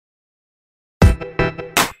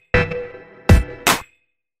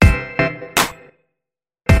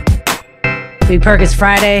Big Perk, it's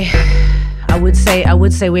Friday. I would say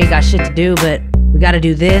we ain't got shit to do, but we got to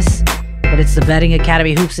do this. But it's the Betting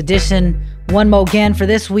Academy Hoops edition. One more again for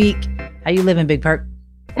this week. How you living, Big Perk?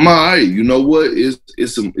 I'm all right. You know what?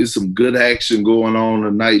 It's some good action going on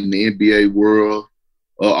tonight in the NBA world.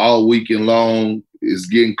 All weekend long. It's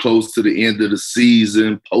getting close to the end of the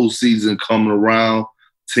season. Postseason coming around.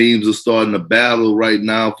 Teams are starting to battle right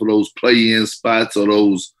now for those play-in spots or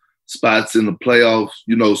those spots in the playoffs,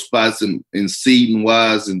 spots in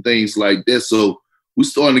seeding-wise and things like that. So we're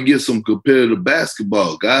starting to get some competitive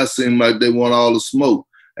basketball. Guys seem like they want all the smoke.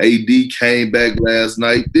 AD came back last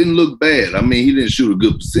night. Didn't look bad. I mean, he didn't shoot a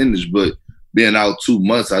good percentage, but being out 2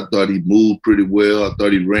 months, I thought he moved pretty well. I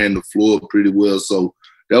thought he ran the floor pretty well. So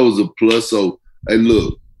that was a plus. So, hey,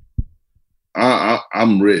 look,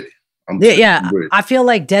 I'm ready. I'm ready. I feel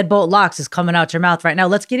like deadbolt locks is coming out your mouth right now.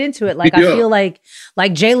 Let's get into it. I feel like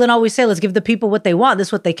Jalen always say, let's give the people what they want. This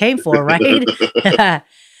is what they came for, right?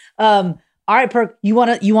 All right, Perk, you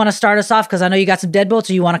wanna start us off because I know you got some deadbolts,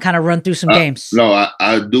 or you want to kind of run through some games? No,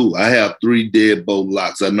 I do. I have 3 deadbolt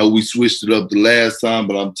locks. I know we switched it up the last time,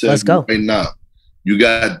 but I'm telling you right now, you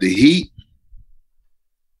got the Heat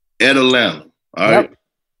at Atlanta. All right,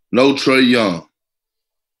 no Trae Young.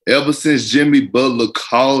 Ever since Jimmy Butler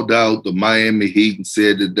called out the Miami Heat and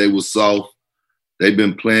said that they were soft, they've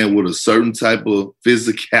been playing with a certain type of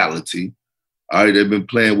physicality. All right, they've been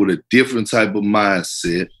playing with a different type of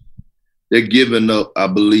mindset. They're giving up, I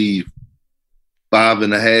believe,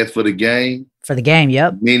 5.5 for the game. For the game,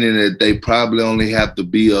 yep. Meaning that they probably only have to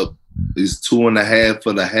be up is 2.5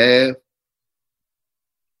 for the half.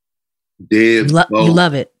 You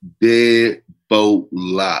love it. Deadbolt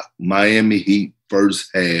lock. Miami Heat first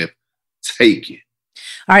half. Take it.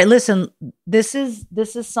 All right, listen. This is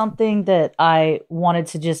something that I wanted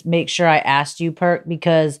to just make sure I asked you, Perk,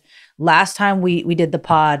 because last time we did the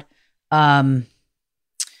pod,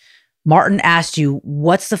 Martin asked you,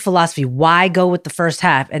 what's the philosophy? Why go with the first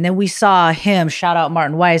half? And then we saw him, shout out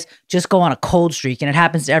Martin Weiss, just go on a cold streak. And it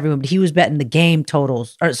happens to everyone, but he was betting the game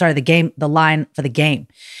totals, the line for the game.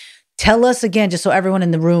 Tell us again, just so everyone in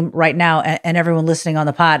the room right now and everyone listening on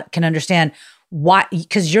the pod can understand why,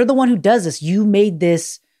 because you're the one who does this. You made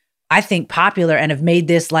this, I think, popular and have made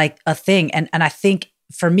this like a thing. And I think,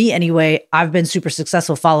 for me anyway, I've been super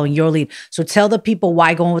successful following your lead. So tell the people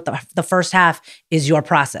why going with the first half is your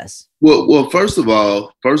process. Well, first of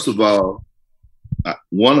all,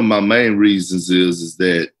 one of my main reasons is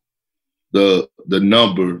that the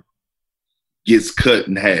number gets cut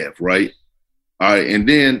in half, right? All right, and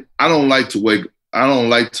then I don't like to wait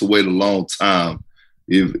a long time.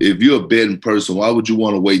 If you're a betting person, why would you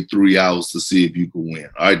want to wait 3 hours to see if you can win?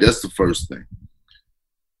 All right, that's the first thing.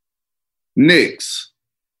 Knicks.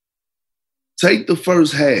 Take the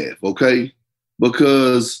first half, okay?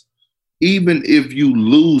 Because even if you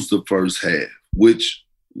lose the first half, which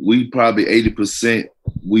we probably 80%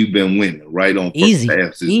 we've been winning, right? On first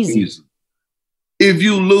halves. Easy. If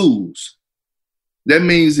you lose, that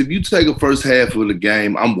means if you take a first half of the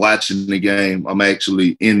game, I'm watching the game, I'm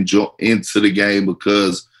actually into the game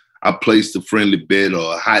because I placed a friendly bet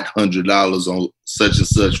or a hot $100 on such and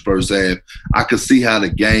such first half. I can see how the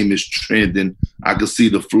game is trending. I can see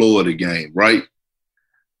the flow of the game, right?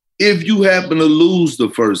 If you happen to lose the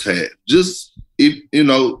first half, it's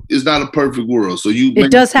not a perfect world. So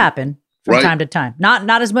it does happen from time to time.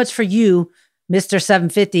 Not as much for you, Mr.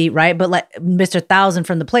 750, right? But like Mr. 1000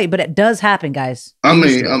 from the plate. But it does happen, guys. You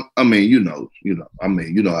know how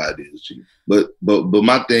it is, G. But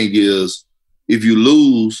my thing is, if you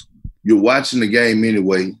lose, you're watching the game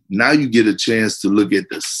anyway. Now you get a chance to look at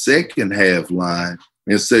the second half line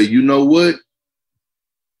and say, you know what?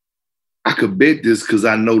 I could bet this because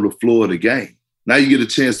I know the floor of the game. Now you get a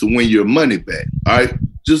chance to win your money back, all right?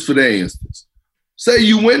 Just for that instance. Say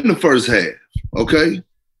you win the first half, okay?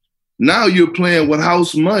 Now you're playing with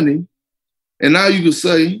house money, and now you can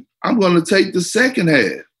say, I'm going to take the second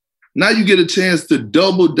half. Now you get a chance to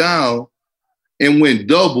double down and win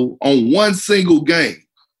double on one single game,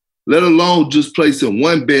 let alone just placing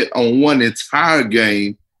one bet on one entire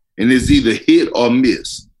game, and it's either hit or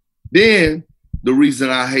miss. Then the reason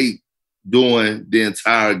I hate doing the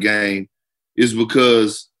entire game is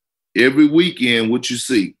because every weekend, what you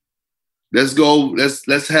see, let's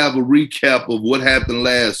have a recap of what happened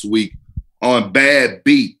last week on bad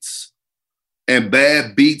beats. And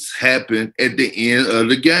bad beats happen at the end of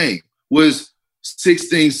the game. Was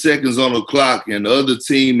 16 seconds on the clock and the other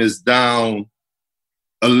team is down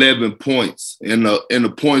 11 points and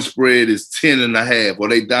the point spread is 10.5, or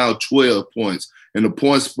they down 12 points and the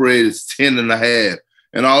point spread is 10.5.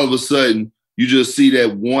 And all of a sudden, you just see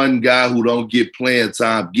that one guy who don't get playing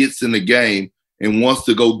time gets in the game and wants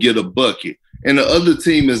to go get a bucket. And the other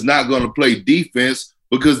team is not going to play defense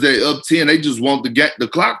because they're up 10. They just want the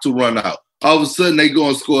clock to run out. All of a sudden, they go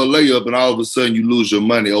and score a layup, and all of a sudden, you lose your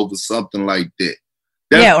money over something like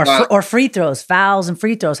that. Or free throws, fouls and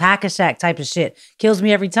free throws, hack-a-sack type of shit. Kills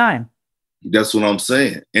me every time. That's what I'm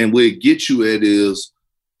saying. And where it gets you at is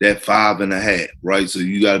that 5.5, right? So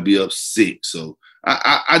you got to be up 6. So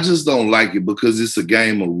I just don't like it because it's a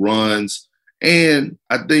game of runs. And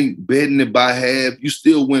I think betting it by half, you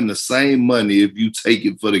still win the same money if you take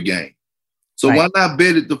it for the game. So why not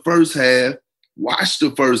bet it the first half, watch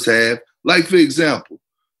the first half? Like, for example,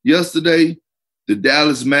 yesterday, the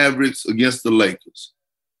Dallas Mavericks against the Lakers.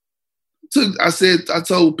 I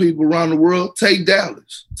told people around the world, take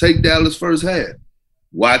Dallas. Take Dallas first half.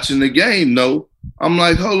 Watching the game, though, I'm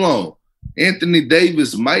like, hold on. Anthony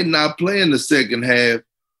Davis might not play in the second half,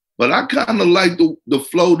 but I kind of like the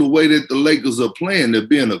flow, the way that the Lakers are playing. They're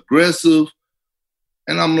being aggressive.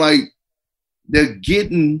 And I'm like, they were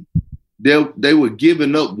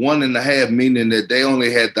giving up 1.5, meaning that they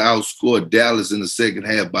only had to outscore Dallas in the second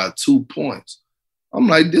half by 2 points. I'm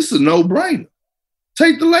like, this is a no-brainer.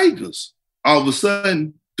 Take the Lakers. All of a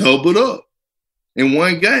sudden, doubled up in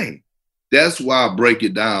one game. That's why I break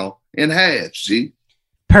it down in half, G.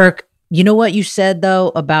 Perk, you know what you said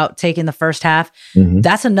though about taking the first half? Mm-hmm.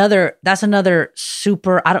 That's another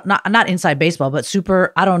super, not inside baseball, but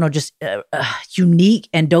super, I don't know, just unique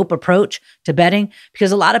and dope approach to betting,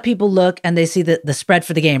 because a lot of people look and they see the spread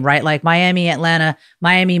for the game, right? Like Miami, Atlanta,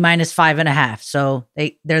 Miami minus 5.5. So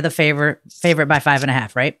they're the favorite by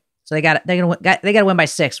 5.5, right? So they got to win by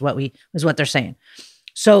 6. Is what they're saying.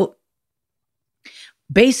 So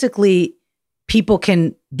basically, people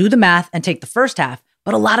can do the math and take the first half,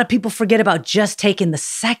 but a lot of people forget about just taking the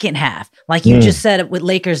second half. Like you just said with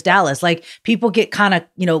Lakers Dallas, like people get kind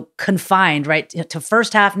of confined right to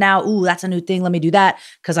first half now. Ooh, that's a new thing. Let me do that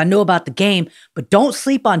because I know about the game. But don't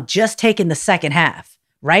sleep on just taking the second half.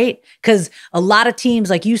 Right? Because a lot of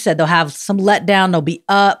teams, like you said, they'll have some letdown. They'll be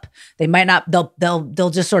up. They might not.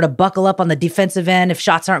 They'll just sort of buckle up on the defensive end if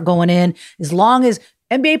shots aren't going in. As long as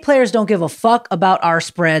NBA players don't give a fuck about our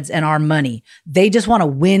spreads and our money, they just want to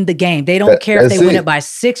win the game. They don't care if they win it by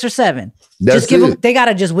 6 or 7. Just give them. They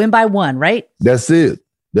gotta just win by 1, right? That's it.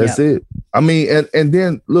 That's it. I mean, and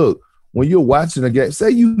then look, when you're watching a game,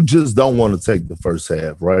 say you just don't want to take the first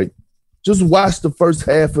half, right? Just watch the first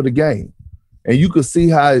half of the game. And you can see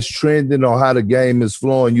how it's trending or how the game is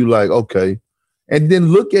flowing. You like, okay. And then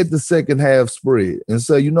look at the second half spread and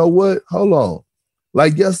say, you know what? Hold on.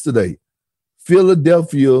 Like yesterday,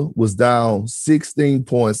 Philadelphia was down 16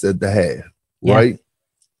 points at the half, right?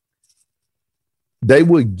 They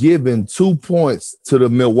were giving 2 points to the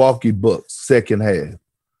Milwaukee Bucks second half.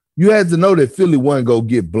 You had to know that Philly wasn't going to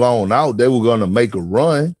get blown out. They were going to make a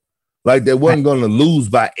run. Like they wasn't going to lose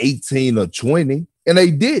by 18 or 20, and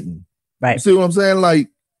they didn't. Right. You see what I'm saying? Like,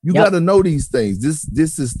 you got to know these things.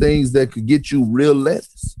 This is things that could get you real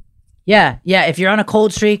letters. Yeah. If you're on a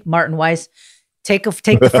cold streak, Martin Weiss, take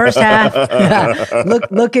the first half.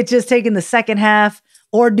 Look at just taking the second half,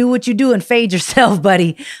 or do what you do and fade yourself,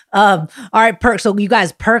 buddy. All right, Perk. So you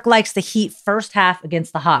guys, Perk likes the Heat first half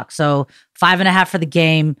against the Hawks. So 5.5 for the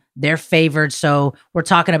game. They're favored. So we're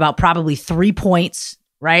talking about probably 3 points,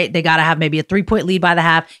 right? They got to have maybe a 3-point lead by the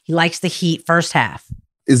half. He likes the Heat first half.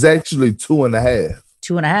 It's actually 2.5.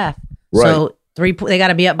 2.5. Right. So 3. They got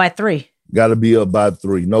to be up by 3. Got to be up by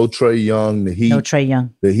 3. No Trae Young. The Heat. No Trae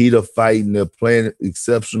Young. The Heat are fighting. They're playing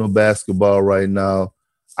exceptional basketball right now.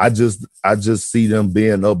 I just see them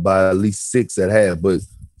being up by at least 6 at half. But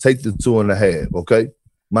take the 2.5. Okay.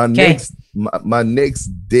 My next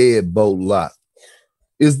deadbolt lock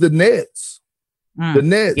is the Nets. The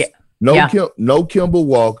Nets. Yeah. No Kemba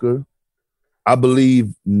Walker. I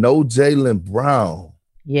believe no Jaylen Brown.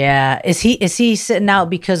 Yeah. Is he sitting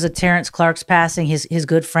out because of Terrence Clark's passing, his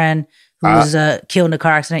good friend who was killed in a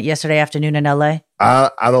car accident yesterday afternoon in LA? I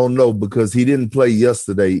don't know, because he didn't play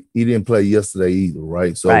yesterday. He didn't play yesterday either,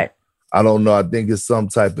 right? So I don't know. I think it's some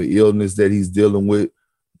type of illness that he's dealing with.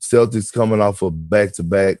 Celtics coming off a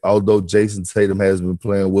back-to-back. Although Jason Tatum has been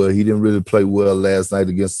playing well, he didn't really play well last night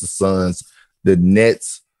against the Suns. The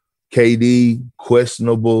Nets, KD,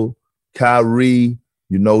 questionable. Kyrie,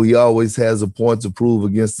 he always has a point to prove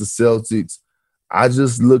against the Celtics. I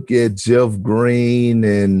just look at Jeff Green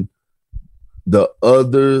and the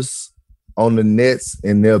others on the Nets,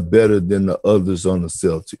 and they're better than the others on the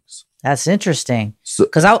Celtics. That's interesting.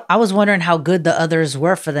 Because I was wondering how good the others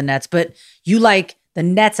were for the Nets, but you like the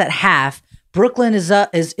Nets at half. Brooklyn is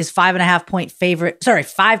 5.5 point favorite. Sorry,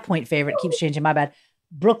 5 point favorite. It keeps changing. My bad.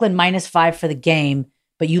 Brooklyn -5 for the game,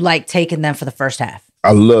 but you like taking them for the first half.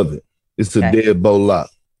 I love it. It's a dead bowl lock.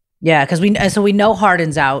 Yeah, because we know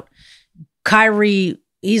Harden's out. Kyrie,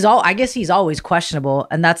 I guess he's always questionable,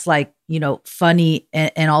 and that's like, funny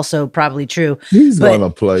and also probably true. He's gonna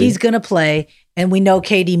play. He's gonna play, and we know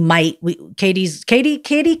KD might.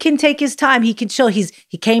 KD can take his time. He can chill. He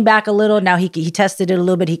came back a little. Now he tested it a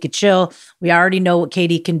little bit. He could chill. We already know what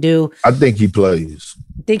KD can do. I think he plays.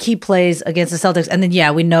 Against the Celtics, and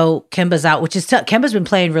then we know Kemba's out, which is Kemba's been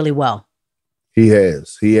playing really well. He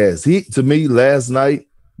has. To me, last night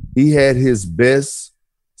he had his best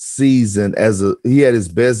season he had his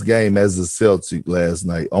best game as a Celtic last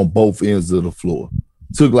night on both ends of the floor.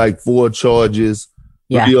 Took like 4 charges.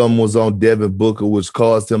 3 of them was on Devin Booker, which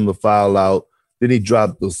caused him to foul out. Then he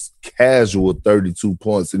dropped this casual 32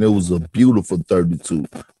 points, and it was a beautiful 32,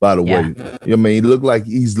 by the way. I mean, he looked like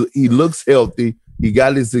he looks healthy. He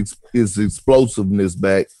got his explosiveness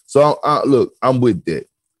back. So I'm with that.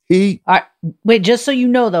 All right. Wait, just so you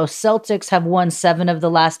know, though, Celtics have won 7 of the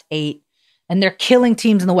last 8. And they're killing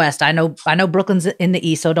teams in the West. I know Brooklyn's in the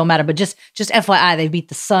East, so it don't matter. But just FYI, they beat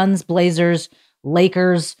the Suns, Blazers,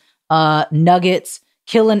 Lakers, Nuggets,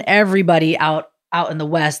 killing everybody out in the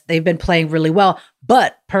West. They've been playing really well.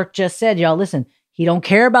 But Perk just said, y'all, listen, he don't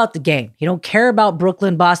care about the game. He don't care about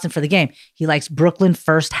Brooklyn, Boston for the game. He likes Brooklyn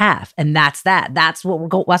first half, and that's that. That's what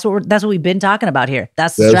we've been talking about here.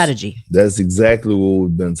 That's the strategy. That's exactly what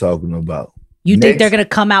we've been talking about. You think they're going to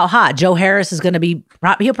come out hot? Joe Harris is going to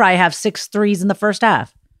he'll probably have 6 threes in the first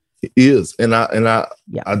half. He is. And I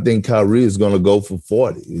think Kyrie is going to go for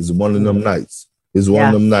 40. It's one of them nights.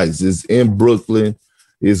 It's in Brooklyn.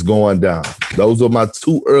 It's going down. Those are my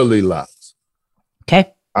 2 early locks.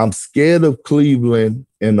 Okay. I'm scared of Cleveland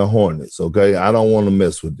and the Hornets. Okay. I don't want to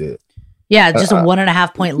mess with that. Yeah. Just a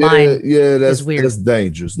 1.5 point line. Yeah. That's weird. That's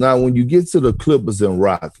dangerous. Now, when you get to the Clippers and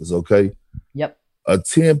Rockets, okay. Yep. A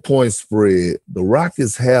 10-point spread. The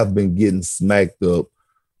Rockets have been getting smacked up.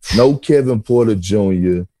 No Kevin Porter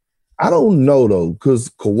Jr. I don't know, though, because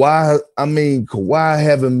Kawhi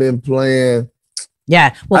haven't been playing.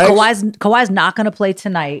 Yeah, well, Kawhi's not going to play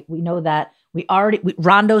tonight. We know that.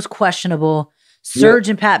 Rondo's questionable. Serge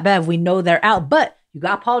and Pat Bev, we know they're out. But you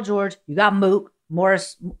got Paul George. You got Mook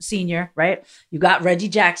Morris Sr., right? You got Reggie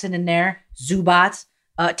Jackson in there. Zubats.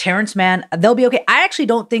 Terrence Mann, they'll be okay. I actually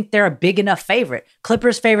don't think they're a big enough favorite.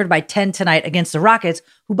 Clippers favored by 10 tonight against the Rockets,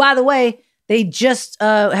 who, by the way, they just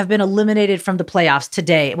have been eliminated from the playoffs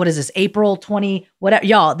today. What is this, April 20, whatever?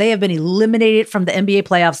 Y'all, they have been eliminated from the NBA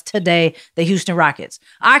playoffs today, the Houston Rockets.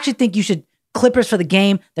 I actually think you should, Clippers for the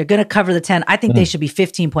game, they're going to cover the 10. I think they should be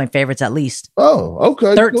 15-point favorites at least. Oh,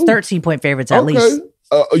 okay. 13-point favorites at least.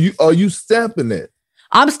 Are you stamping it?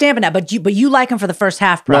 I'm stamping that, but you like him for the first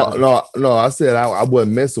half, probably. No. I said I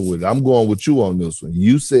wasn't messing with it. I'm going with you on this one.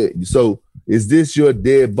 You said so. Is this your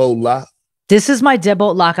deadbolt lock? This is my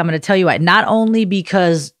deadbolt lock. I'm going to tell you why. Not only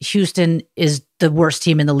because Houston is the worst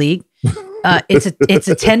team in the league. It's a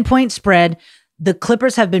 10-point spread. The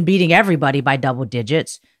Clippers have been beating everybody by double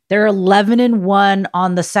digits. They're 11-1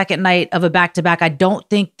 on the second night of a back-to-back. I don't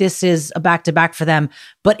think this is a back-to-back for them.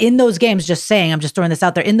 But in those games, I'm just throwing this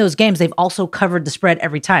out there, in those games, they've also covered the spread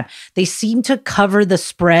every time. They seem to cover the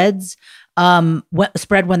spreads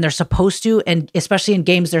when they're supposed to, and especially in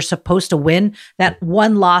games they're supposed to win. That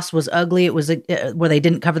one loss was ugly. It was where they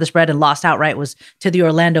didn't cover the spread and lost outright, was to the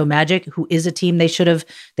Orlando Magic, who is a team they should have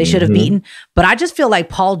beaten. But I just feel like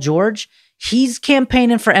Paul George, he's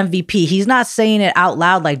campaigning for MVP. He's not saying it out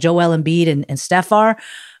loud like Joel Embiid and Steph are,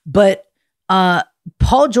 but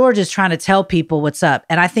Paul George is trying to tell people what's up.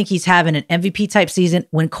 And I think he's having an MVP type season.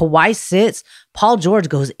 When Kawhi sits, Paul George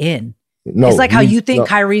goes in. No, it's like how you think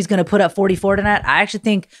Kyrie's going to put up 44 tonight. I actually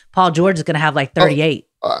think Paul George is going to have like 38.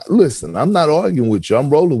 Listen, I'm not arguing with you. I'm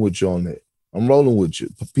rolling with you on that. I'm rolling with you.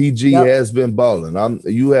 PG has been balling.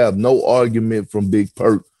 You have no argument from Big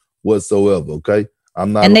Perk whatsoever. Okay.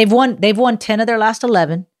 I'm not. And they've won 10 of their last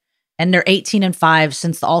 11, and they're 18-5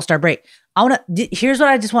 since the All-Star break. Here's what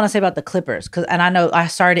I just want to say about the Clippers,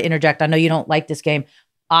 sorry to interject. I know you don't like this game.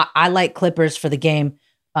 I like Clippers for the game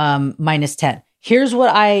minus 10. Here's what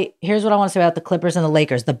I want to say about the Clippers and the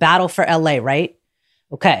Lakers, the battle for LA, right?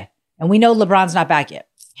 Okay. And we know LeBron's not back yet.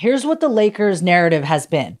 Here's what the Lakers narrative has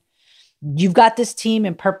been. You've got this team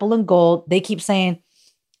in purple and gold. They keep saying,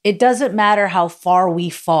 it doesn't matter how far we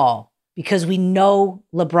fall because we know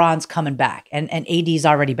LeBron's coming back and AD's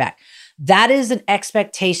already back. That is an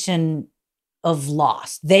expectation of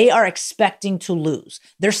loss. They are expecting to lose.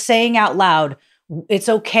 They're saying out loud, it's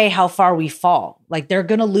okay how far we fall. Like, they're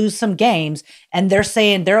going to lose some games, and they're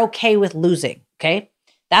saying they're okay with losing, okay?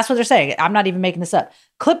 That's what they're saying. I'm not even making this up.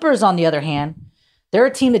 Clippers, on the other hand, they're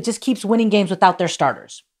a team that just keeps winning games without their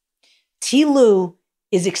starters. Ty Lue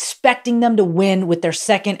is expecting them to win with their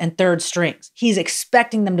second and third strings. He's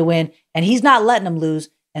expecting them to win, and he's not letting them lose,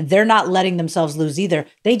 and they're not letting themselves lose either.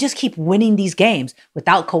 They just keep winning these games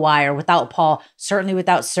without Kawhi or without Paul, certainly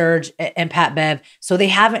without Serge and Pat Bev. So they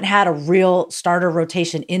haven't had a real starter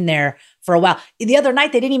rotation in there for a while. The other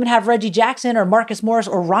night, they didn't even have Reggie Jackson or Marcus Morris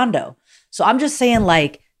or Rondo. So I'm just saying,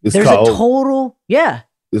 like, It's called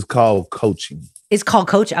coaching. It's called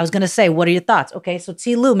coaching. I was going to say, what are your thoughts? Okay, so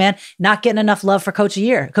Ty Lue, man, not getting enough love for coach of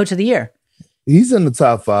the year. He's in the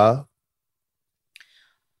top 5.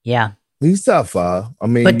 Yeah. He's top 5. I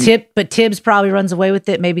mean, but Tibbs probably runs away with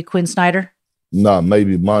it. Maybe Quinn Snyder. No,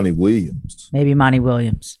 maybe Monty Williams.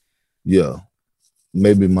 Yeah,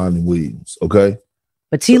 maybe Monty Williams. Okay.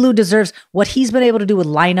 But Ty Lue deserves what he's been able to do with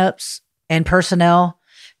lineups and personnel,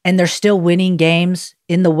 and they're still winning games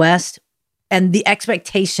in the West, and the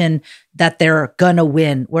expectation that they're gonna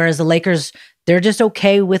win. Whereas the Lakers, they're just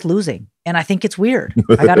okay with losing. And I think it's weird.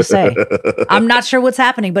 I gotta say, I'm not sure what's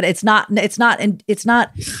happening, but it's not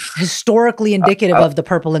historically indicative of the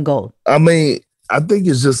purple and gold. I mean, I think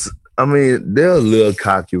it's just. I mean, they're a little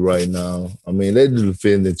cocky right now. I mean, they're the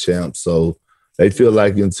defending champs, so they feel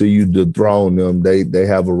like until you dethrone them, they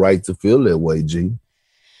have a right to feel that way. G.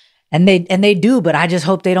 And they do, but I just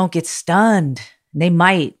hope they don't get stunned. They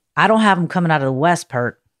might. I don't have them coming out of the West,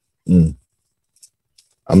 Perk. I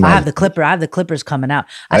have the Clippers coming out.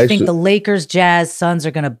 I think the Lakers, Jazz, Suns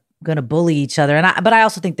are gonna bully each other, but I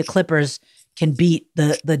also think the Clippers can beat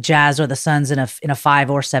the Jazz or the Suns in a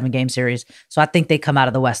 5 or 7 game series. So I think they come out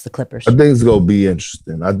of the West, the Clippers. I think it's gonna be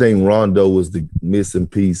interesting. I think Rondo was the missing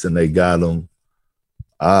piece, and they got him.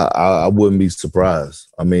 I wouldn't be surprised.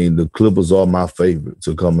 I mean, the Clippers are my favorite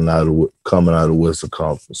to coming out of Western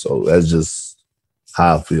Conference. So that's just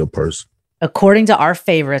how I feel personally. According to our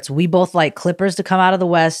favorites, we both like Clippers to come out of the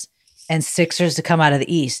West and Sixers to come out of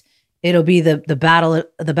the East. It'll be the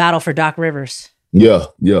battle for Doc Rivers. Yeah,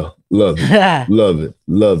 love it,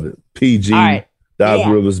 love it. PG, right. Doc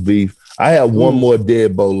Rivers beef. I have one more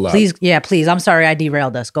deadbolt lock. Please. I'm sorry I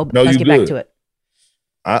derailed us. Let's get back to it.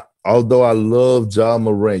 Although I love Ja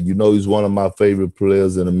Morant, he's one of my favorite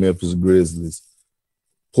players in the Memphis Grizzlies.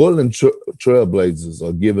 Portland Trailblazers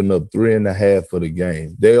are giving up 3.5 for the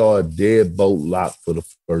game. They are a deadbolt lock for the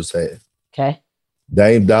first half. Okay.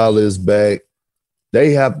 Dame Dollar is back.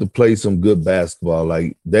 They have to play some good basketball.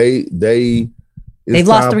 Like they've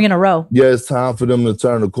lost 3 in a row. Yeah, it's time for them to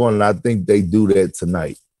turn the corner, and I think they do that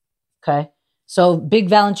tonight. Okay. So Big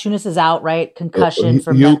Valanciunas is out, right? Concussion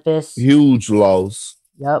for Memphis. Huge loss.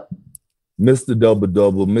 Yep. Mr.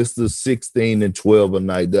 Double-Double, Mr. 16 and 12 a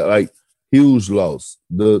night. Huge loss.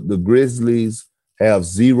 The Grizzlies have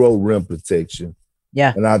 0 rim protection.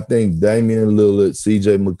 Yeah. And I think Damian Lillard,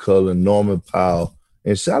 CJ McCollum, Norman Powell,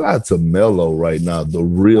 and shout out to Melo right now, the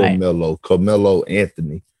real Melo, Carmelo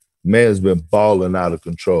Anthony. Man's been balling out of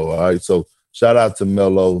control. All right. So shout out to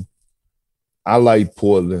Melo. I like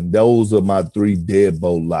Portland. Those are my 3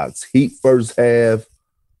 deadbolt locks. Heat first half,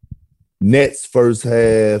 Nets first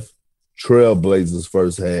half, Trailblazers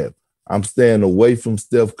first half. I'm staying away from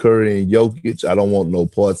Steph Curry and Jokic. I don't want no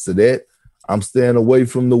parts of that. I'm staying away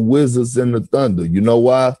from the Wizards and the Thunder. You know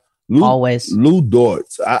why? Lou Dort.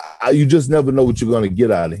 You just never know what you're going to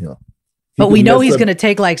get out of him. But we know he's going to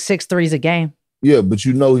take like 6 threes a game. Yeah, but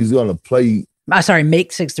he's going to play.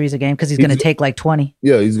 Make 6 threes a game because he's going to take like 20.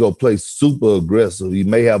 Yeah, he's going to play super aggressive. He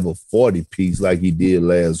may have a 40 piece like he did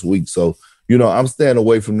last week. So, I'm staying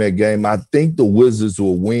away from that game. I think the Wizards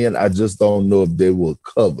will win. I just don't know if they will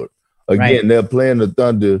cover. Again, They're playing the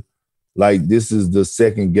Thunder like this is the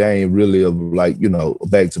second game really of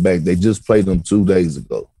back-to-back. They just played them 2 days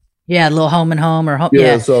ago. Yeah, a little home and home or home.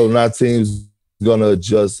 Yeah, so now teams going to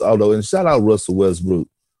adjust. And shout out Russell Westbrook.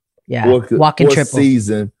 Yeah, walking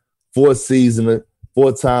triple.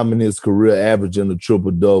 Fourth time in his career averaging a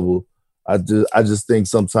triple-double. I just think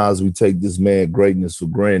sometimes we take this man's greatness for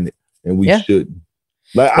granted, and we shouldn't.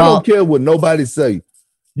 I don't care what nobody say.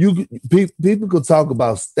 People could talk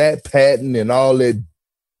about stat pattern and all that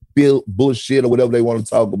bullshit or whatever they want to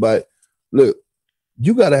talk about. Look,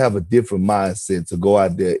 you got to have a different mindset to go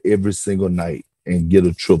out there every single night and get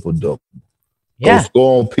a triple-double. Yeah. Go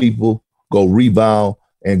score on people, go rebound,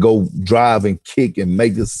 and go drive and kick and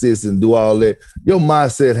make assists and do all that. Your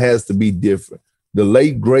mindset has to be different. The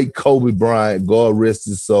late, great Kobe Bryant, God rest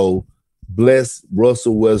his soul, blessed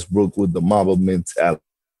Russell Westbrook with the Mamba mentality.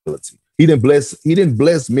 He didn't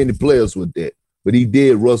bless many players with that, but he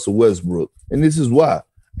did Russell Westbrook. And this is why.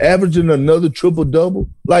 Averaging another triple-double.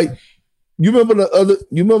 Like, you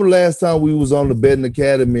remember last time we was on the Betting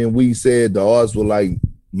Academy and we said the odds were like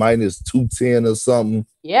 -210 or something?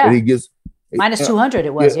 Yeah. But Minus 200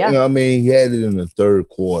 it was, yeah. I mean, he had it in the third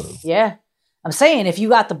quarter. Yeah. I'm saying if you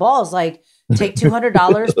got the balls, like take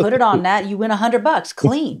 $200, put it on that, you win $100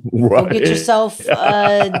 clean. Right. Go get yourself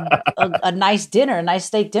a nice dinner, a nice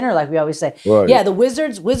steak dinner, like we always say. Right. Yeah, the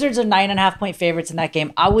Wizards are 9.5-point favorites in that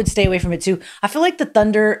game. I would stay away from it too. I feel like the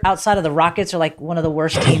Thunder outside of the Rockets are like one of the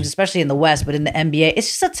worst teams, especially in the West, but in the NBA,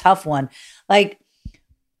 it's just a tough one. Like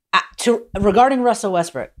regarding Russell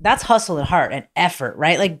Westbrook, that's hustle and heart and effort,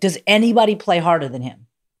 right? Like, does anybody play harder than him?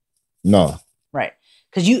 No. Right.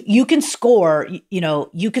 Because you can score,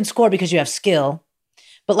 you can score because you have skill,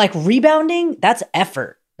 but like rebounding, that's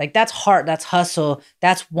effort. Like that's heart, that's hustle,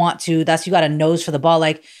 that's you got a nose for the ball.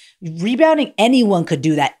 Like rebounding, anyone could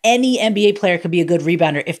do that. Any NBA player could be a good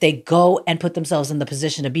rebounder if they go and put themselves in the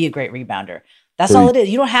position to be a great rebounder. That's all it is.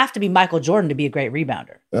 You don't have to be Michael Jordan to be a great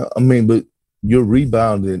rebounder. I mean, but you're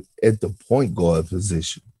rebounding at the point guard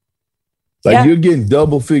position. Like you're getting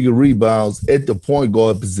double-figure rebounds at the point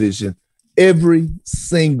guard position every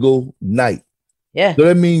single night. Yeah. So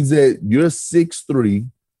that means that you're 6'3",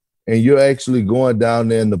 and you're actually going down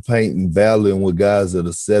there in the paint and battling with guys that are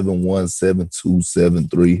 7'1", 7'2",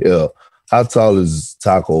 7'3". Hell, how tall is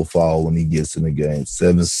Taco Fall when he gets in the game?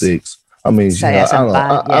 7'6". I mean,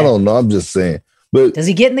 I don't know. I'm just saying. But does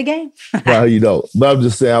he get in the game? Well, you know. But I'm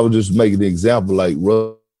just saying, I was just making an example like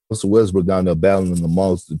Russell Westbrook down there battling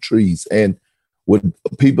amongst the trees. And what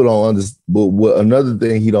people don't understand, but what another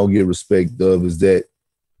thing he don't get respect of is that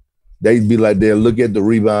they'd be like, they'll look at the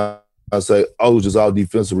rebound and say, oh, it's just all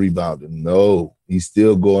defensive rebounding. No, he's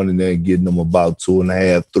still going in there and getting them about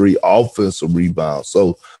 2.5, 3 offensive rebounds.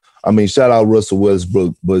 So, I mean, shout out Russell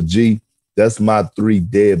Westbrook. But, G, that's my 3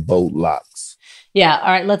 deadbolt locks. Yeah, all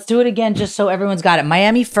right, let's do it again just so everyone's got it.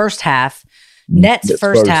 Miami first half, Nets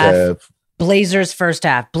first half. Blazers first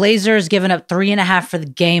half. Blazers giving up 3.5 for the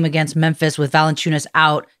game against Memphis with Valanciunas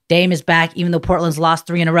out. Dame is back, even though Portland's lost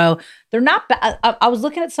 3 in a row. They're not bad. I was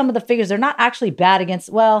looking at some of the figures. They're not actually bad against,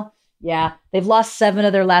 they've lost 7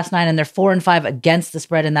 of their last 9, and they're 4-5 against the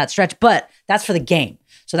spread in that stretch, but that's for the game.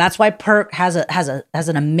 So that's why Perk has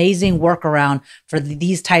an amazing workaround for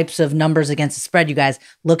these types of numbers against the spread. You guys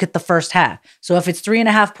look at the first half. So if it's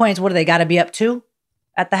 3.5 points, what do they got to be up to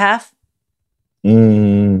at the half?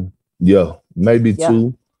 Yeah, maybe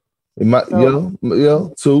 2. It might, 2. It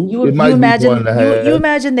might be 1.5. You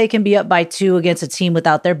imagine they can be up by 2 against a team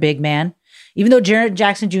without their big man. Even though Jaren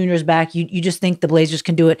Jackson Jr. is back, you just think the Blazers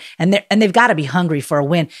can do it, and they've got to be hungry for a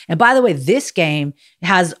win. And by the way, this game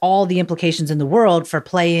has all the implications in the world for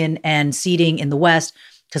play-in and seeding in the West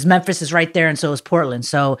because Memphis is right there, and so is Portland.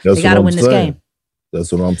 So they got to win this game.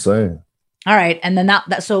 That's what I'm saying. All right, and then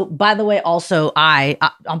so by the way, also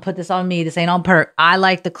I'll put this on me. This ain't on Perk. I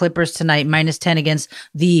like the Clippers tonight, -10 against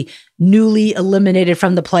the newly eliminated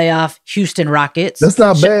from the playoff Houston Rockets. That's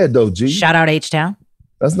not bad though, G. Shout out H-Town.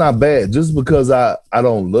 That's not bad. Just because I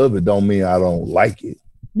don't love it don't mean I don't like it.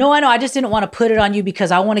 No, I know. I just didn't want to put it on you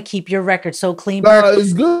because I want to keep your record so clean. No,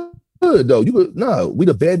 it's good though. We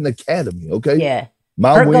the betting academy, okay? Yeah.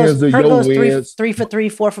 My wins are your wins. 3 for 3,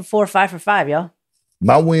 4 for 4, 5 for 5, y'all.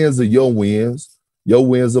 My wins are your wins. Your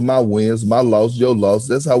wins are my wins. My loss, your loss.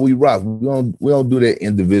 That's how we rock. We don't do that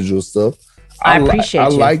individual stuff. I appreciate I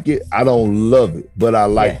you. like it. I don't love it, but I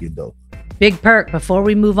like it though. Big Perk, before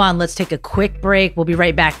we move on, let's take a quick break. We'll be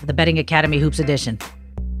right back for the Betting Academy Hoops Edition.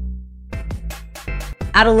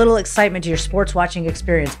 Add a little excitement to your sports watching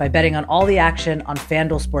experience by betting on all the action on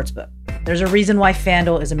FanDuel Sportsbook. There's a reason why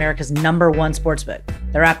FanDuel is America's #1 sportsbook.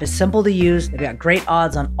 Their app is simple to use. They've got great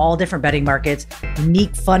odds on all different betting markets,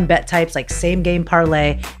 unique fun bet types like same game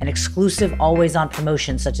parlay, and exclusive always-on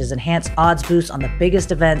promotions such as enhanced odds boosts on the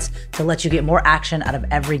biggest events to let you get more action out of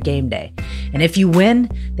every game day. And if you win,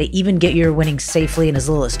 they even get your winnings safely in as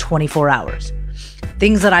little as 24 hours.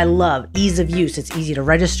 Things that I love, ease of use. It's easy to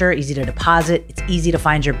register, easy to deposit. It's easy to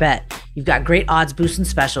find your bet. You've got great odds boosts and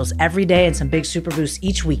specials every day and some big super boosts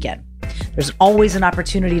each weekend. There's always an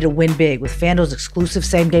opportunity to win big. With FanDuel's exclusive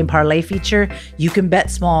same-game parlay feature, you can bet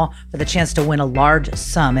small for the chance to win a large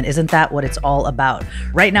sum. And isn't that what it's all about?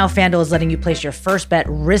 Right now, FanDuel is letting you place your first bet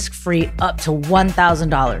risk-free up to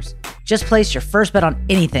 $1,000. Just place your first bet on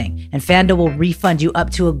anything, and FanDuel will refund you up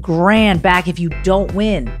to $1,000 back if you don't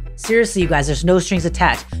win. Seriously, you guys, there's no strings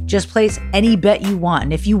attached. Just place any bet you want,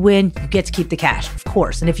 and if you win, you get to keep the cash, of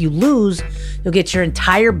course. And if you lose, you'll get your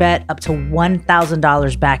entire bet up to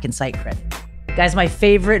 $1,000 back in site credit. Guys, my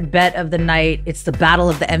favorite bet of the night, it's the battle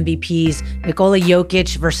of the MVPs. Nikola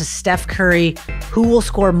Jokic versus Steph Curry. Who will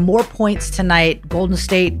score more points tonight? Golden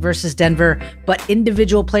State versus Denver. But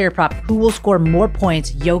individual player prop, who will score more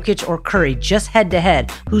points, Jokic or Curry? Just head to head.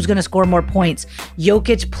 Who's going to score more points?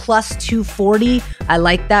 Jokic plus 240. I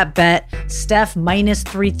like that bet. Steph minus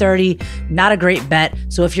 330, not a great bet.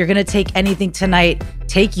 So if you're going to take anything tonight,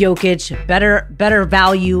 take Jokic. Better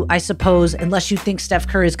value, I suppose, unless you think Steph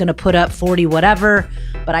Curry is going to put up 40 whatever.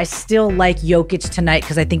 But I still like Jokic tonight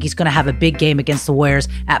because I think he's going to have a big game against the Warriors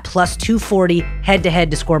at plus 240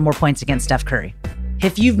 head-to-head to score more points against Steph Curry.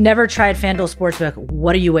 If you've never tried FanDuel Sportsbook,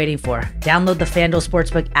 what are you waiting for? Download the FanDuel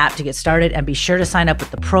Sportsbook app to get started and be sure to sign up with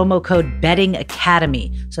the promo code Betting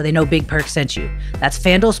Academy so they know Big Perk sent you. That's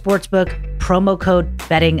FanDuel Sportsbook, promo code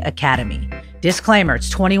Betting Academy. Disclaimer, it's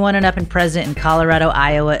 21 and up and present in Colorado,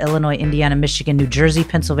 Iowa, Illinois, Indiana, Michigan, New Jersey,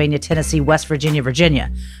 Pennsylvania, Tennessee, West Virginia,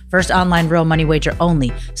 Virginia. First online real money wager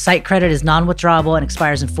only. Site credit is non-withdrawable and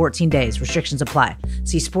expires in 14 days. Restrictions apply.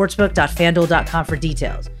 See sportsbook.fanduel.com for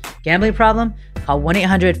details. Gambling problem? Call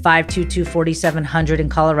 1-800-522-4700 in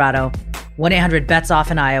Colorado,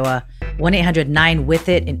 1-800-BETS-OFF in Iowa,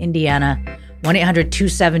 1-800-9-WITH-IT in Indiana,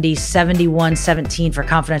 1-800-270-7117 for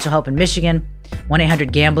confidential help in Michigan,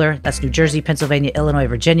 1-800-GAMBLER, that's New Jersey, Pennsylvania, Illinois,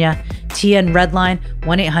 Virginia, TN Redline,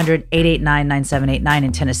 1-800-889-9789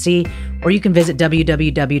 in Tennessee, or you can visit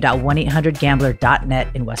www.1800gambler.net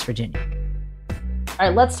in West Virginia. All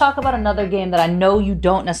right, let's talk about another game that I know you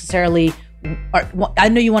don't necessarily, I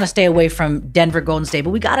know you want to stay away from Denver, Golden State, but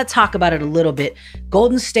we got to talk about it a little bit.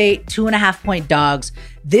 Golden State, 2.5-point dogs.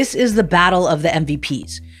 This is the battle of the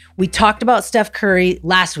MVPs. We talked about Steph Curry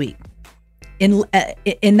last week. In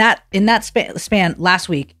that span last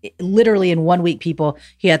week, literally in 1 week, people,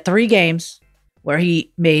 he had 3 games where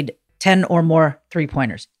he made 10 or more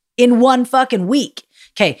 3-pointers in 1 fucking week.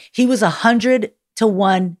 Okay, he was 100-1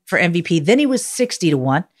 for MVP. Then he was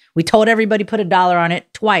 60-1. We told everybody put $1 on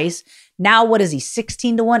it twice. Now what is he?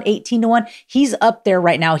 16-1, 18-1. He's up there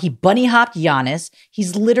right now. He bunny hopped Giannis.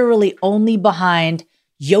 He's literally only behind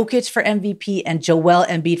Jokic for MVP and Joel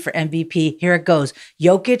Embiid for MVP. Here it goes.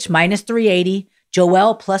 Jokic minus 380,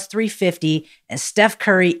 Joel plus 350, and Steph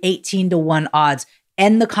Curry 18-1 odds.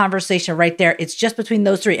 End the conversation right there. It's just between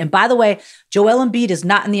those 3. And by the way, Joel Embiid is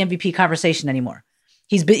not in the MVP conversation anymore.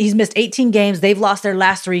 He's missed 18 games. They've lost their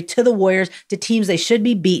last 3 to the Warriors, to teams they should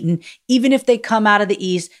be beaten. Even if they come out of the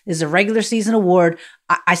East, this is a regular season award.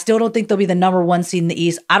 I still don't think they'll be the number 1 seed in the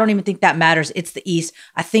East. I don't even think that matters. It's the East.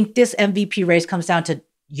 I think this MVP race comes down to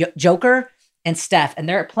Joker and Steph, and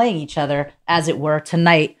they're playing each other, as it were,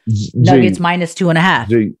 tonight. Nuggets minus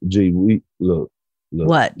 2.5. We look.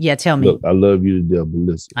 What? Yeah, tell me. Look, I love you to death,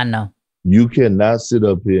 but listen. I know. You cannot sit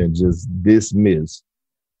up here and just dismiss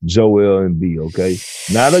Joel Embiid, okay?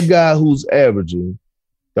 Not a guy who's averaging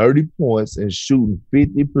 30 points and shooting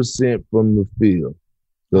 50% from the field.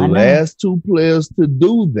 The last 2 players to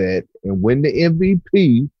do that and win the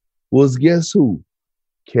MVP was, guess who?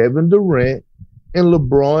 Kevin Durant and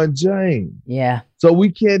LeBron James. Yeah. So we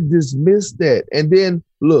can't dismiss that. And then,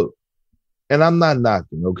 look, and I'm not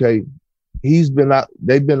knocking, okay? He's been out,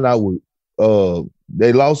 they've been out with,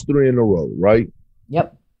 they lost 3 in a row, right?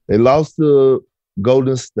 Yep. They lost to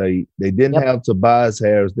Golden State. They didn't have Tobias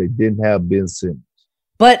Harris. They didn't have Ben Simmons.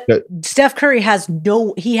 But Steph Curry had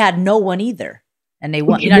no one either. And they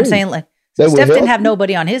won. You know what I'm saying? Like, so Steph didn't have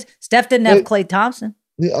nobody on his. Steph didn't have Klay Thompson.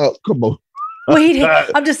 Come on. Well,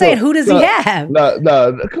 I'm just saying, who does he have?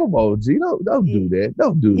 No, come on, G. Don't do that.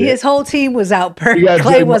 Don't do that. His whole team was out.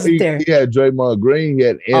 Klay wasn't there. He had Draymond Green. He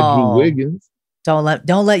had Andrew Wiggins.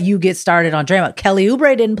 Don't let you get started on Draymond. Kelly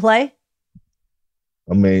Oubre didn't play.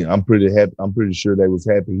 I mean, I'm pretty happy. I'm pretty sure they was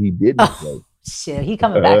happy he didn't play. Shit, he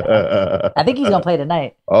coming back. I think he's gonna play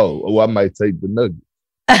tonight. Oh, well, I might take the Nuggets.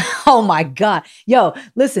 Oh my God. Yo,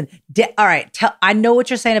 listen. All right. I know what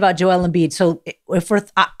you're saying about Joel Embiid. So if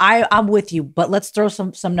I'm with you, but let's throw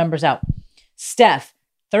some numbers out. Steph,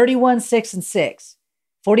 31-6-6,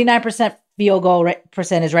 49% field goal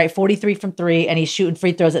percentage, right? 43 from 3, and he's shooting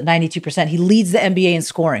free throws at 92%. He leads the NBA in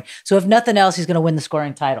scoring. So if nothing else, he's going to win the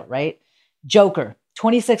scoring title, right? Joker,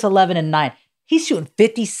 26-11-9. He's shooting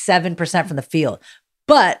 57% from the field.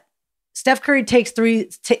 But Steph Curry takes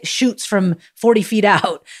shoots from 40 feet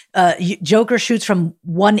out. Joker shoots from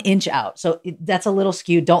 1 inch out. So that's a little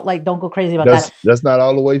skewed. Don't go crazy about that. That's not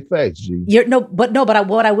all the way facts, G.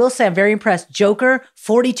 What I will say, I'm very impressed. Joker,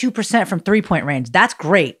 42% from 3-point range. That's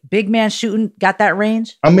great. Big man shooting, got that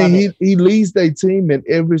range. I mean, he leads their team in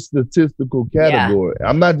every statistical category. Yeah.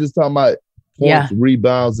 I'm not just talking about points,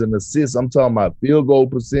 rebounds, and assists. I'm talking about field goal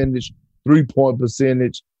percentage, 3-point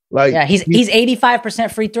percentage. Like, yeah, he's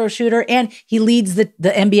 85% free throw shooter, and he leads the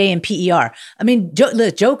NBA in PER. I mean,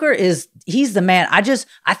 Joker he's the man.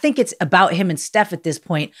 I think it's about him and Steph at this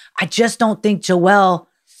point. I just don't think Joel.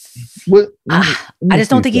 I just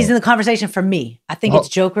don't think he's in the conversation for me. I think it's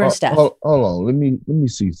Joker and Steph. Hold on, let me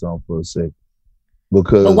see something for a second.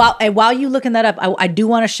 Because while you looking that up, I do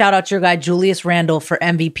want to shout out your guy Julius Randle for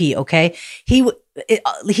MVP. Okay, he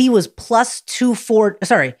was plus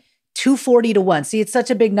 240 to 1. See, it's such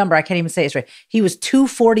a big number. I can't even say it straight. He was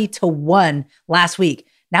 240 to 1 last week.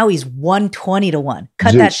 Now he's 120 to 1.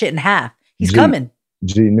 Cut that shit in half. He's coming.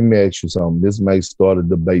 G, let me ask you something. This may start a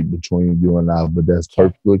debate between you and I, but that's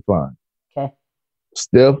perfectly fine. Okay.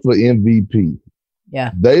 Steph for MVP.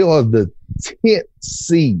 Yeah. They are the 10th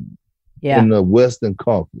seed in the Western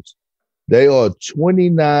Conference. They are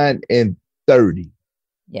 29 and 30.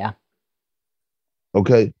 Yeah.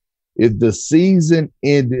 Okay. If the season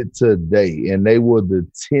ended today and they were the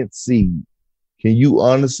 10th seed, can you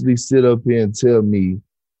honestly sit up here and tell me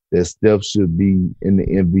that Steph should be in the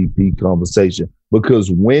MVP conversation?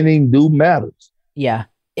 Because winning do matters. Yeah.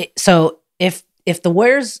 So if the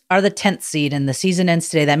Warriors are the 10th seed and the season ends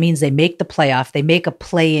today, that means they make the playoff. They make a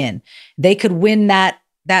play-in. They could win that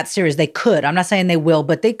series. They could. I'm not saying they will,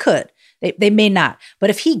 but they could. They may not. But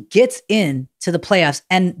if he gets in to the playoffs,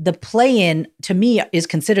 and the play-in to me is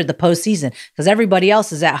considered the postseason because everybody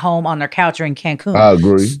else is at home on their couch or in Cancun. I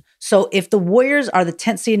agree. So if the Warriors are the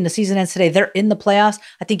 10th seed and the season ends today, they're in the playoffs.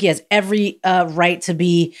 I think he has every right to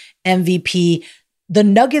be MVP. The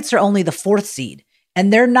Nuggets are only the 4th seed.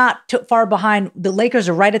 And they're not too far behind. The Lakers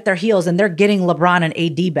are right at their heels, and they're getting LeBron and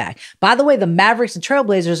AD back. By the way, the Mavericks and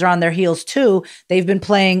Trailblazers are on their heels too. They've been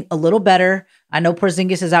playing a little better. I know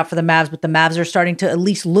Porzingis is out for the Mavs, but the Mavs are starting to at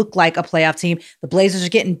least look like a playoff team. The Blazers are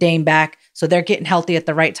getting Dame back, so they're getting healthy at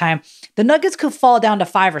the right time. The Nuggets could fall down to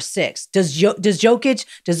 5 or 6. Does Jokic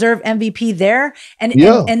deserve MVP there? And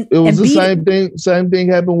it was the same thing. Same thing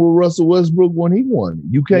happened with Russell Westbrook when he won.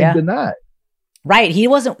 You can't deny it. Right.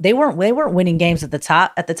 They weren't winning games at the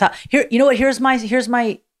top. Here, you know what? Here's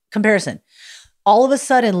my comparison. All of a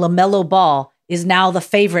sudden, LaMelo Ball is now the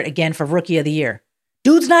favorite again for Rookie of the Year.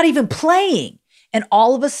 Dude's not even playing. And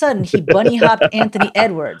all of a sudden, he bunny hopped Anthony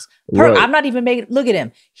Edwards. Right. I'm not even making, look at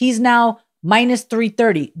him. He's now minus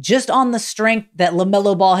 330, just on the strength that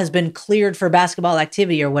LaMelo Ball has been cleared for basketball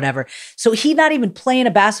activity or whatever. So he's not even playing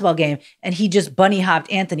a basketball game, and he just bunny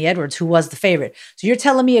hopped Anthony Edwards, who was the favorite. So you're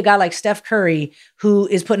telling me a guy like Steph Curry, who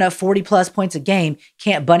is putting up 40 plus points a game,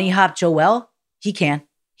 can't bunny hop Joel? He can.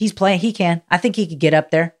 He's playing. He can. I think he could get up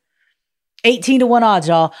there. 18 to 1 odds,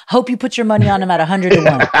 y'all. Hope you put your money on him at 100 to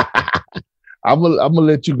 1. I'm gonna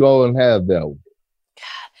let you go and have that one.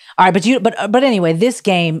 All right, but anyway, this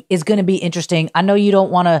game is going to be interesting. I know you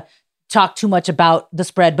don't want to talk too much about the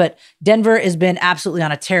spread, but Denver has been absolutely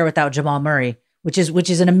on a tear without Jamal Murray, which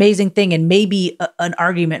is an amazing thing, and maybe an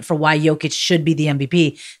argument for why Jokic should be the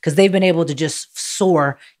MVP, because they've been able to just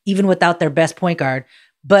soar even without their best point guard.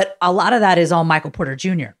 But a lot of that is all Michael Porter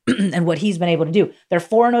Jr. and what he's been able to do. They're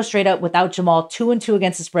 4-0 straight up without Jamal, 2-2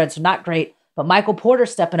 against the spread, so not great. But Michael Porter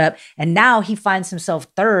stepping up, and now he finds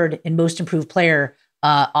himself 3rd in most improved player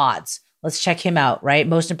odds. Let's check him out, right?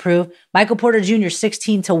 Most improved. Michael Porter Jr.,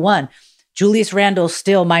 16 to 1. Julius Randle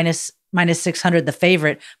still minus 600, the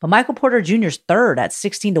favorite. But Michael Porter Jr.'s 3rd at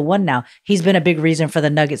 16 to 1 now. He's been a big reason for the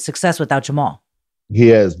Nuggets' success without Jamal. He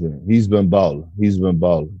has been. He's been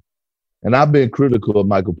balling. And I've been critical of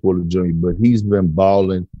Michael Porter Jr., but he's been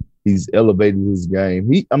balling. He's elevated his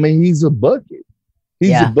game. He's a bucket.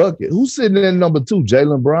 He's a bucket. Who's sitting in number 2?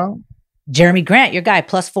 Jaylen Brown? Jeremy Grant, your guy,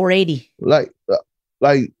 plus 480. Like,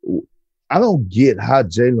 I don't get how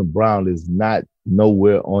Jaylen Brown is not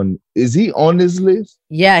nowhere on. Is he on this list?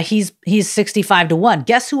 Yeah, he's 65 to 1.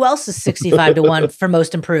 Guess who else is 65 to 1 for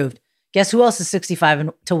most improved? Guess who else is 65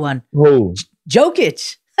 to 1? Who?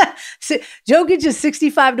 Jokic. Jokic is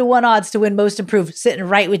 65 to 1 odds to win most improved, sitting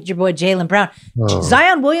right with your boy Jaylen Brown.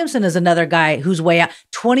 Zion Williamson is another guy who's way out,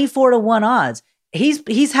 24 to 1 odds.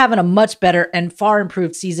 He's having a much better and far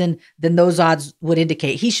improved season than those odds would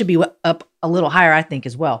indicate. He should be up a little higher, I think,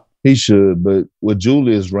 as well. He should, but what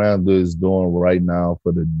Julius Randle is doing right now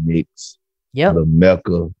for the Knicks, the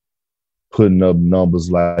Mecca, putting up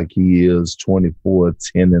numbers like he is, 24,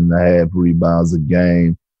 10 and a half rebounds a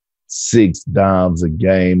game, 6 dimes a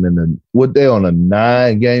game, and then they on a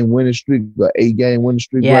 9-game winning streak, or 8-game winning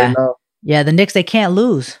streak right now? Yeah, the Knicks, they can't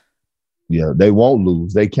lose. Yeah, they won't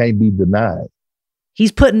lose. They can't be denied.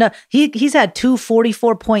 He's putting up. He's had 2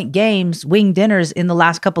 44-point games, wing dinners in the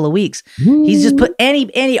last couple of weeks. Woo. He's just put and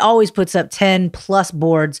he always puts up 10+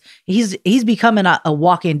 boards. He's becoming a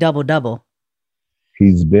walking double-double.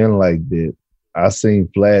 He's been like that. I seen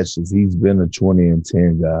flashes. He's been a 20 and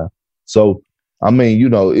 10 guy. So to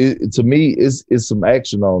me, it's some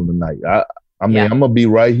action on tonight. I'm gonna be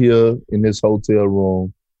right here in this hotel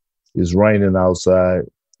room. It's raining outside,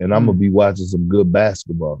 and I'm gonna be watching some good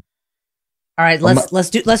basketball. All right, let's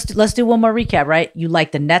do one more recap, right? You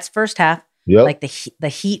like the Nets first half, Yep. Like the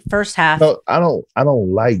Heat first half. No, I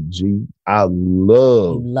don't like G. I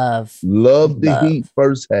love the Heat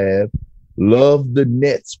first half. Love the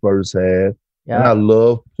Nets first half. Yep. And I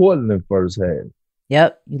love Portland first half.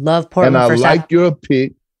 Yep. You love Portland first half. And I like your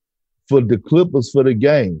pick for the Clippers for the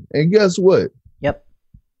game. And guess what? Yep.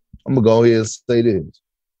 I'm going to go ahead and say this.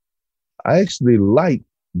 I actually like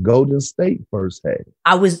Golden State first half.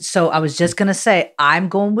 I was just going to say, I'm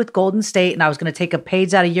going with Golden State, and I was going to take a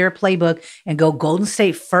page out of your playbook and go Golden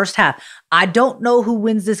State first half. I don't know who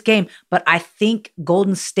wins this game, but I think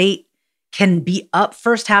Golden State can be up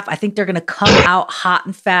first half. I think they're going to come out hot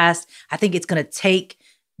and fast. I think it's going to take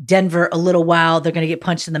Denver a little while. They're going to get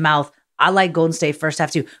punched in the mouth. I like Golden State first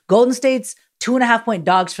half too. Golden State's 2.5-point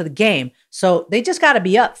dogs for the game. So they just got to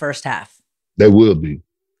be up first half. They will be.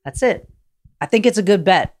 That's it. I think it's a good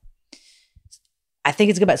bet.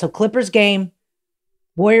 So Clippers game,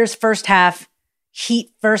 Warriors first half,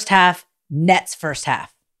 Heat first half, Nets first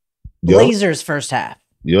half, Blazers first half.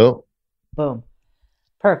 Yep. Boom.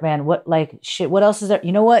 Perk, man, what else is there?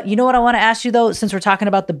 You know what I want to ask you though, since we're talking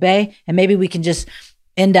about the Bay, and maybe we can just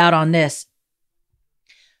end out on this.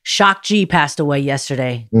 Shock G passed away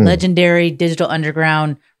yesterday. Legendary Digital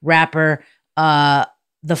Underground rapper.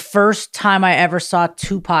 The first time I ever saw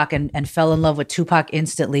Tupac and fell in love with Tupac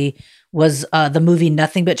instantly was the movie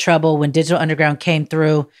Nothing But Trouble, when Digital Underground came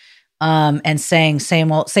through and sang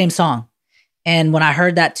same song. And when I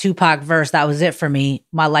heard that Tupac verse, that was it for me.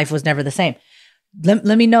 My life was never the same. Let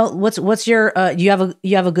me know what's your you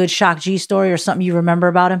have a good Shock G story or something you remember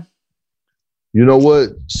about him? You know what?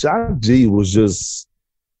 Shock G was just,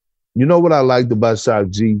 you know what I liked about Shock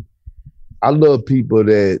G? I love people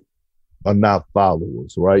that are not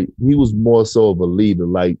followers, right? He was more so of a leader.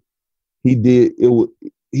 Like he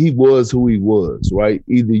was who he was, right?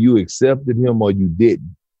 Either you accepted him or you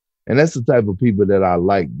didn't. And that's the type of people that I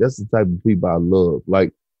like. That's the type of people I love.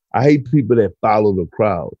 Like I hate people that follow the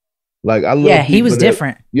crowd. Like I love. Yeah, he was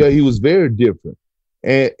different. Yeah, he was very different,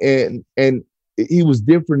 and he was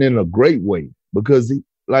different in a great way because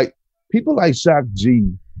people like Shock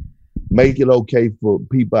G make it okay for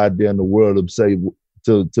people out there in the world to say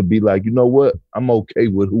to be like, you know what, I'm okay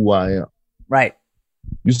with who I am. Right.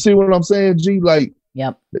 You see what I'm saying, G? Like,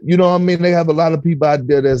 yep. You know what I mean? They have a lot of people out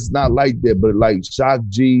there that's not like that, but like Shock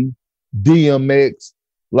G, DMX,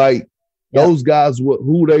 like. Yep. Those guys were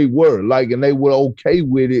who they were, like, and they were okay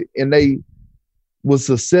with it, and they were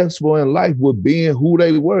successful in life with being who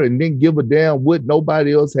they were, and didn't give a damn what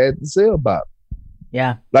nobody else had to say about it.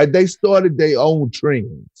 Yeah, like they started their own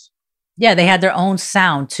trends. Yeah, they had their own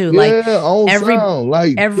sound too. Own sound.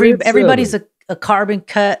 Like everybody's a carbon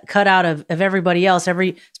cut out of everybody else.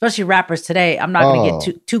 Especially rappers today. I'm not going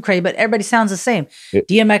to get too crazy, but everybody sounds the same.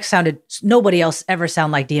 DMX nobody else ever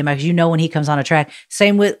sound like DMX. You know when he comes on a track.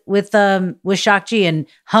 Same with Shock G and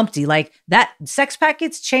Humpty. Like that, Sex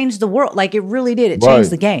Packets changed the world. Like it really did. It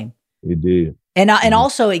changed the game. It did. And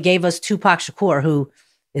also it gave us Tupac Shakur, who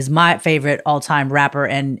is my favorite all time rapper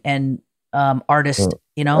and artist.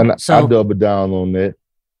 You know, and so I double down on that.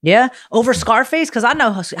 Yeah, over Scarface, because I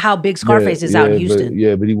know how big Scarface is out in Houston.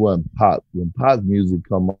 But he wasn't Pac. When Pac music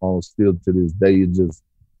come on, still to this day,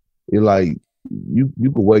 it like you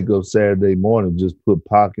could wake up Saturday morning, just put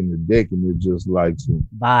Pac in the deck, and it's just like some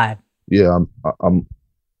vibe. Yeah,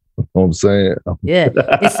 I'm saying. Yeah,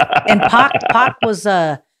 and Pac was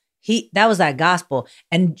that was that gospel,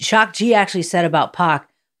 and Shock G actually said about Pac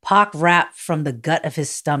rapped from the gut of his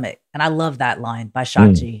stomach, and I love that line by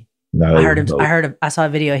Shock G. No, I heard him. I saw a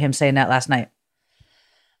video of him saying that last night.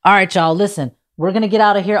 All right, y'all. Listen, we're gonna get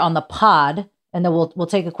out of here on the pod, and then we'll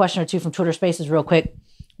take a question or two from Twitter Spaces real quick.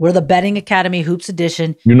 We're the Betting Academy Hoops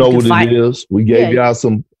Edition. You know what it is? We gave y'all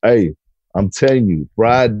some. Hey, I'm telling you,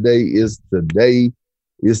 Friday is the day.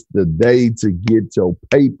 It's the day to get your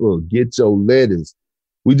paper, get your letters.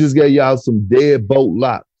 We just gave y'all some deadbolt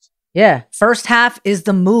locks. Yeah, first half is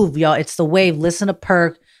the move, y'all. It's the wave. Listen to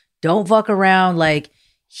Perk. Don't fuck around. Like.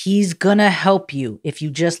 He's gonna help you if you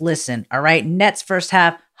just listen. All right. Nets first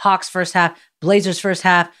half, Hawks first half, Blazers first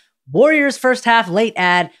half, Warriors first half, late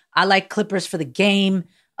ad. I like Clippers for the game.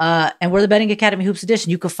 And we're the Betting Academy Hoops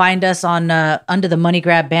Edition. You can find us on under the Money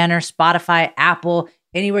Grab banner, Spotify, Apple,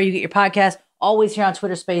 anywhere you get your podcast. Always here on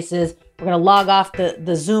Twitter Spaces. We're gonna log off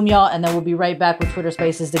the Zoom, y'all, and then we'll be right back with Twitter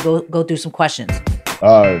Spaces to go through some questions.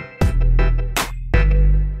 All right.